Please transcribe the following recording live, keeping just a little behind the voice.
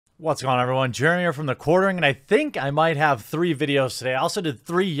What's going on, everyone? Jeremy here from The Quartering, and I think I might have 3 videos today. I also did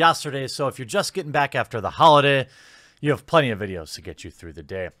 3 yesterday, so if you're just getting back after the holiday, you have plenty of videos to get you through the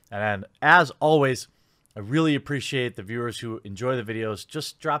day. And as always, I really appreciate the viewers who enjoy the videos.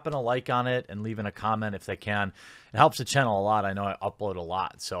 Just dropping a like on it and leaving a comment if they can. It helps the channel a lot. I know I upload a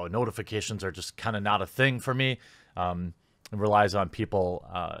lot, so notifications are just kind of not a thing for me. It relies on people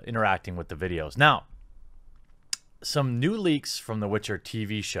interacting with the videos. Now, some new leaks from the Witcher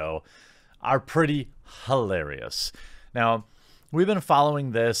TV show are pretty hilarious. Now, we've been following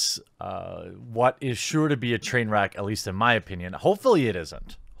this, what is sure to be a train wreck, at least in my opinion. Hopefully it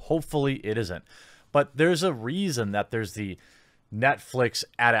isn't. Hopefully it isn't. But there's a reason that there's the Netflix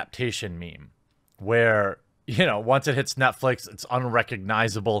adaptation meme where, you know, once it hits Netflix, it's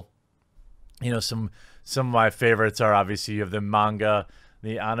unrecognizable. You know, some of my favorites are obviously you have the manga,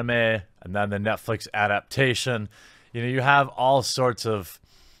 the anime, and then the Netflix adaptation. You know, you have all sorts of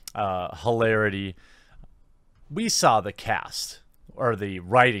hilarity. We saw the cast or the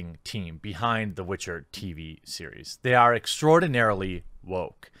writing team behind the Witcher TV series. They are extraordinarily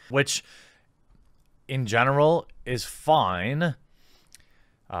woke, which in general is fine.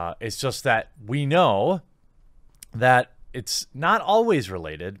 It's just that we know that it's not always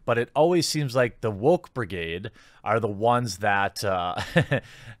related, but it always seems like the woke brigade are the ones that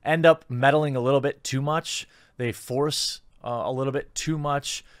end up meddling a little bit too much. They force a little bit too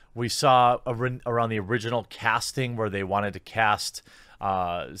much. We saw around the original casting where they wanted to cast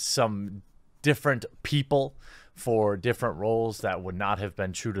some different people for different roles that would not have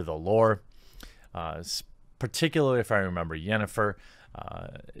been true to the lore. Particularly if I remember Yennefer,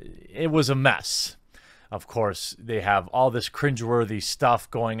 it was a mess. Of course, they have all this cringeworthy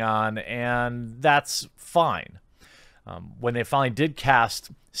stuff going on, and that's fine. When they finally did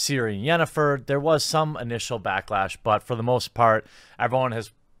cast Ciri and Yennefer, there was some initial backlash, but for the most part, everyone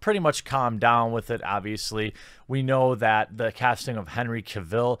has pretty much calmed down with it, obviously. We know that the casting of Henry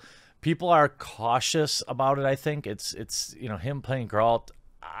Cavill, people are cautious about it, I think. It's you know, him playing Geralt,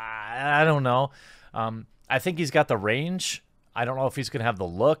 I don't know. I think he's got the range. I don't know if he's going to have the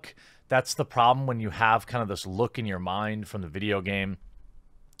look. That's the problem when you have kind of this look in your mind from the video game.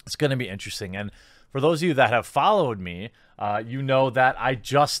 It's going to be interesting. And for those of you that have followed me, you know that I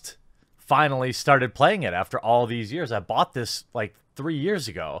just finally started playing it after all these years. I bought this like 3 years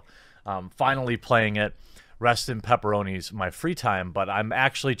ago. Finally playing it. Rest in pepperonis, my free time. But I'm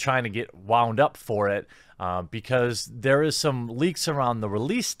actually trying to get wound up for it because there is some leaks around the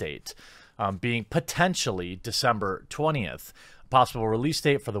release date being potentially December 20th. Possible release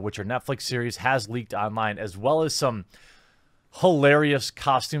date for the Witcher Netflix series has leaked online, as well as some hilarious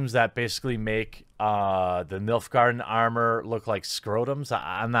costumes that basically make the Nilfgaarden armor look like scrotums.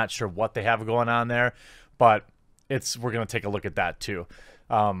 I'm not sure what they have going on there, but we're going to take a look at that too.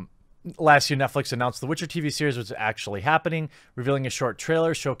 Last year, Netflix announced the Witcher TV series was actually happening, revealing a short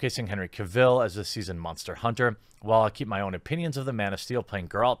trailer showcasing Henry Cavill as the seasoned monster hunter. While I keep my own opinions of the Man of Steel playing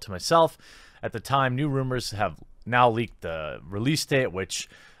Geralt to myself, at the time, new rumors have now leaked the release date, which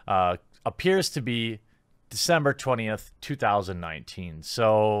appears to be December 20th, 2019.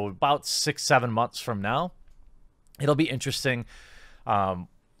 So about 6-7 months from now. It'll be interesting.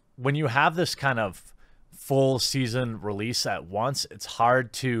 When you have this kind of full season release at once, it's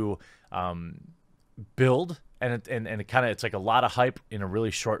hard to build, and it kind of, it's like a lot of hype in a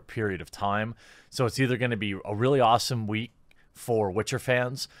really short period of time. So it's either going to be a really awesome week for Witcher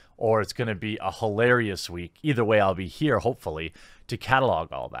fans, or it's going to be a hilarious week. Either way, I'll be here, hopefully, to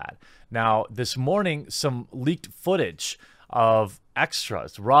catalog all that. Now, this morning, some leaked footage of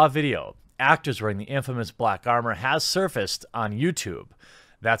extras, raw video, actors wearing the infamous black armor has surfaced on YouTube.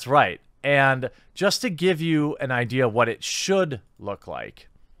 That's right. And just to give you an idea what it should look like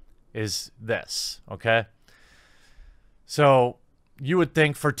is this, okay? So you would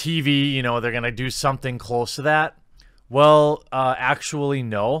think for TV, you know, they're going to do something close to that. Well, actually,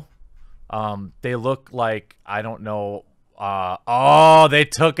 no. They look like, I don't know. Oh, they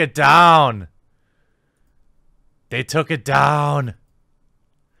took it down. They took it down.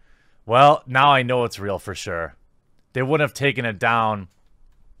 Well, now I know it's real for sure. They wouldn't have taken it down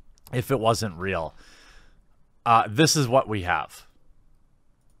if it wasn't real. This is what we have.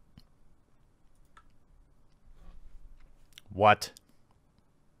 What?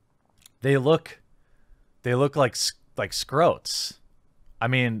 They look like scrotes. I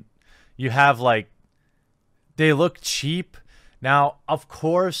mean, you have like, they look cheap. Now, of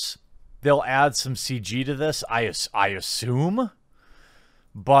course, they'll add some CG to this, I assume,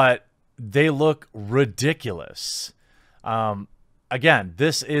 but they look ridiculous. again,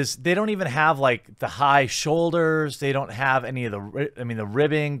 they don't even have like the high shoulders. They don't have any of the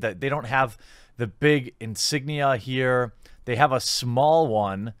ribbing, that they don't have the big insignia here. They have a small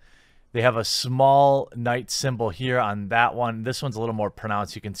one. They have a small knight symbol here on that one. This one's a little more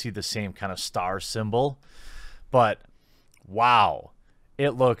pronounced. You can see the same kind of star symbol. But wow,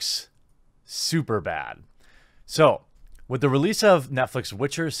 it looks super bad. So, with the release of Netflix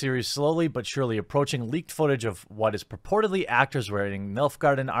Witcher series slowly but surely approaching, leaked footage of what is purportedly actors wearing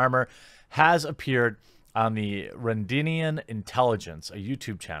Nilfgaardian armor has appeared on the Rendinian Intelligence, a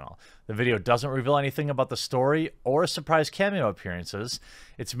YouTube channel. The video doesn't reveal anything about the story or surprise cameo appearances.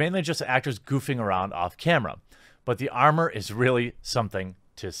 It's mainly just actors goofing around off camera. But the armor is really something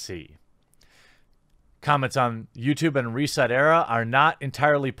to see. Comments on YouTube and Reset Era are not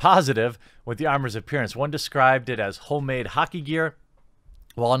entirely positive with the armor's appearance. One described it as homemade hockey gear,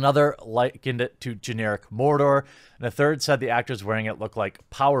 while another likened it to generic Mordor, and a third said the actors wearing it looked like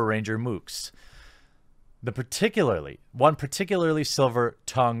Power Ranger mooks. One particularly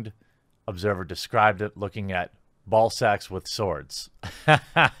silver-tongued observer described it looking at ball sacks with swords.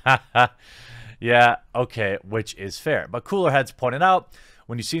 Yeah, okay, which is fair. But cooler heads pointed out,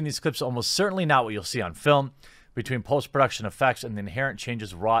 when you see in these clips, almost certainly not what you'll see on film. Between post-production effects and the inherent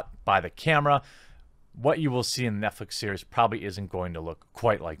changes wrought by the camera, what you will see in the Netflix series probably isn't going to look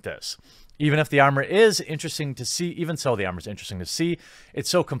quite like this. Even if the armor is interesting to see, even so, the armor is interesting to see. It's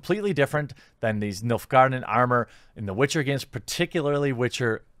so completely different than these Nilfgaardian armor in the Witcher games, particularly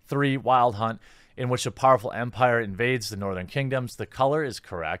Witcher 3 Wild Hunt, in which a powerful empire invades the northern kingdoms. The color is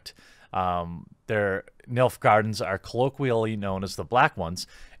correct. Their Nilfgaardens are colloquially known as the Black Ones,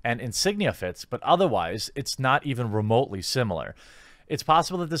 and insignia fits, but otherwise, it's not even remotely similar. It's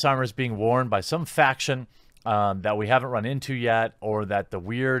possible that this armor is being worn by some faction that we haven't run into yet, or that the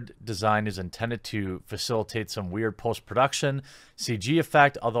weird design is intended to facilitate some weird post-production CG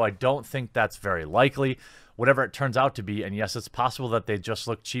effect, although I don't think that's very likely. Whatever it turns out to be, and yes, it's possible that they just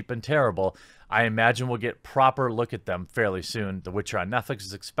look cheap and terrible, I imagine we'll get proper look at them fairly soon. The Witcher on Netflix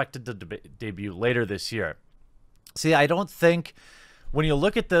is expected to debut later this year. See, I don't think, when you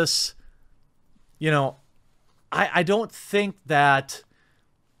look at this, you know, I don't think that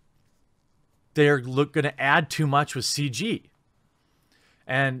they're going to add too much with CG.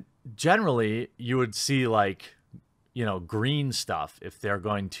 And generally, you would see, like, you know, green stuff if they're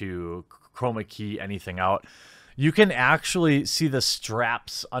going to chroma key anything out. You can actually see the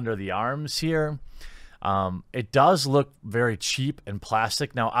straps under the arms here. It does look very cheap and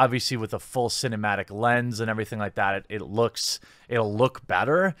plastic. Now, obviously, with a full cinematic lens and everything like that, it'll look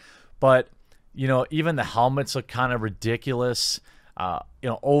better. But, you know, even the helmets look kind of ridiculous. You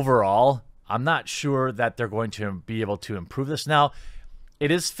know, overall, I'm not sure that they're going to be able to improve this. Now,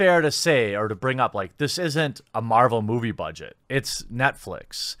 it is fair to say, or to bring up, like, this isn't a Marvel movie budget. It's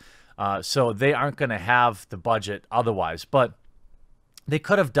Netflix. So they aren't going to have the budget otherwise. But they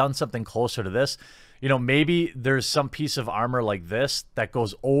could have done something closer to this. You know, maybe there's some piece of armor like this that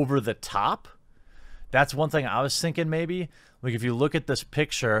goes over the top. That's one thing I was thinking maybe. Like, if you look at this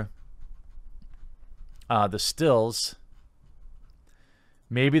picture, the stills,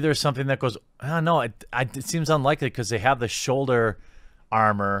 maybe there's something that goes, I don't know, it seems unlikely because they have the shoulder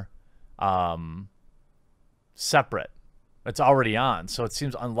armor separate. It's already on, so it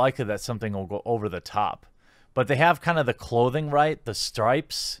seems unlikely that something will go over the top. But they have kind of the clothing, right? The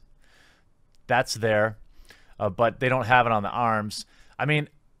stripes, that's there, but they don't have it on the arms. I mean,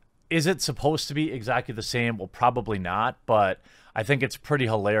 is it supposed to be exactly the same? Well, probably not, but I think it's pretty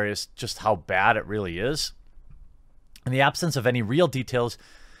hilarious just how bad it really is. In the absence of any real details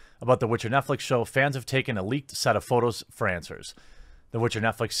about the Witcher Netflix show, fans have taken a leaked set of photos for answers. The Witcher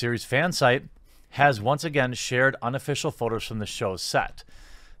Netflix series fan site has once again shared unofficial photos from the show's set.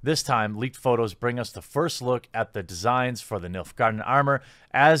 This time, leaked photos bring us the first look at the designs for the Nilfgaardian armor.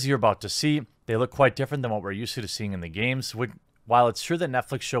 As you're about to see, they look quite different than what we're used to seeing in the games. While it's true that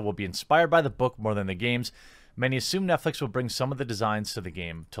Netflix show will be inspired by the book more than the games, many assume Netflix will bring some of the designs to the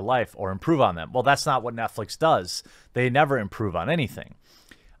game to life or improve on them. Well, that's not what Netflix does. They never improve on anything.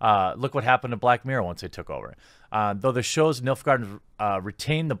 Look what happened to Black Mirror once they took over. Though the show's Nilfgaard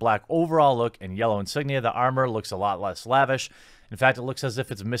retain the black overall look and yellow insignia, the armor looks a lot less lavish. In fact, it looks as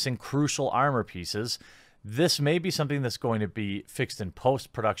if it's missing crucial armor pieces. This may be something that's going to be fixed in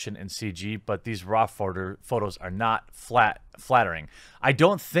post-production and CG, but these raw photos are not flattering. I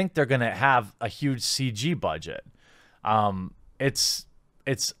don't think they're going to have a huge CG budget. It's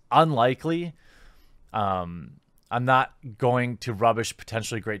unlikely. I'm not going to rubbish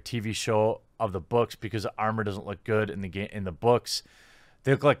potentially great TV show of the books because the armor doesn't look good in the books.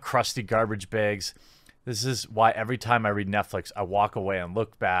 They look like crusty garbage bags. This is why every time I read Netflix, I walk away and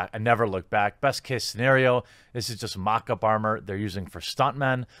look back. I never look back. Best case scenario, this is just mock-up armor they're using for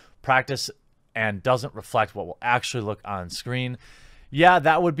stuntmen, practice, and doesn't reflect what will actually look on screen. Yeah,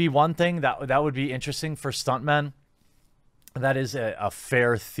 that would be one thing. That would be interesting for stuntmen. That is a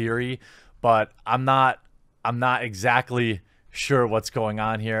fair theory, but I'm not exactly sure what's going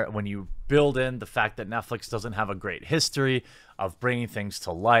on here. When you build in the fact that Netflix doesn't have a great history of bringing things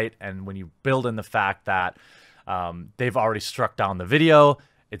to light, and when you build in the fact that they've already struck down the video,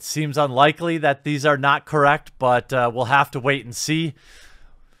 it seems unlikely that these are not correct, but we'll have to wait and see.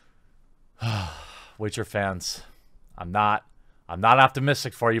 Witcher fans, I'm not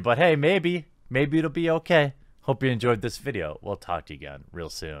optimistic for you, but hey, maybe it'll be okay. Hope you enjoyed this video. We'll talk to you again real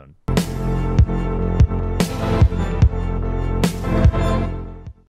soon.